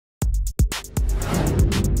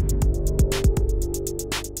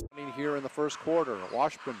here in the first quarter.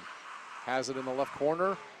 Washpun has it in the left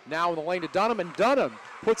corner. Now in the lane to Dunham, and Dunham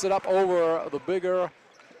puts it up over the bigger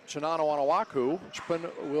Chinano Anawaku.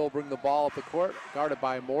 Washpun will bring the ball up the court, guarded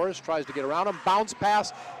by Morris, tries to get around him. Bounce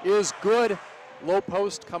pass is good. Low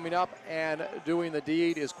post coming up and doing the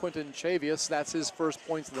deed is Quinton Chavius. That's his first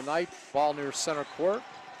points of the night. Ball near center court.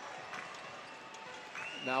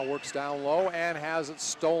 Now works down low and has it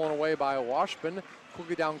stolen away by Washpun.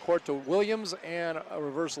 Quickly down court to Williams, and a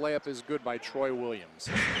reverse layup is good by Troy Williams.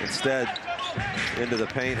 Instead, into the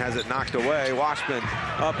paint, has it knocked away. Washpun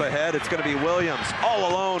up ahead. It's going to be Williams all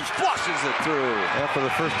alone, flushes it through. Yeah, for the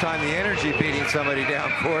first time, the energy beating somebody down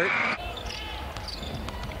court.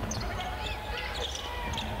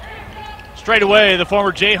 Straight away, the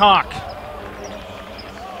former Jayhawk.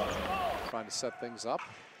 Trying to set things up.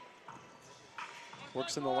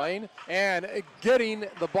 Works in the lane, and getting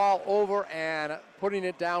the ball over and putting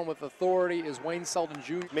it down with authority is Wayne Selden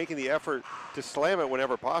Jr. Making the effort to slam it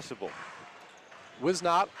whenever possible.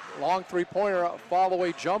 Wisnot, long three-pointer,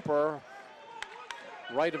 fall-away jumper.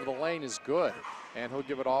 Right of the lane is good, and he'll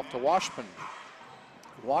give it off to Washpun.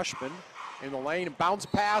 Washpun in the lane, bounce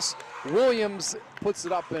pass. Williams puts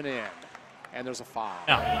it up and in, and there's a foul.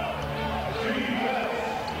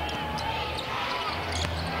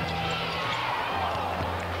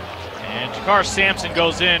 And Jakar Sampson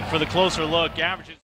goes in for the closer look. Averages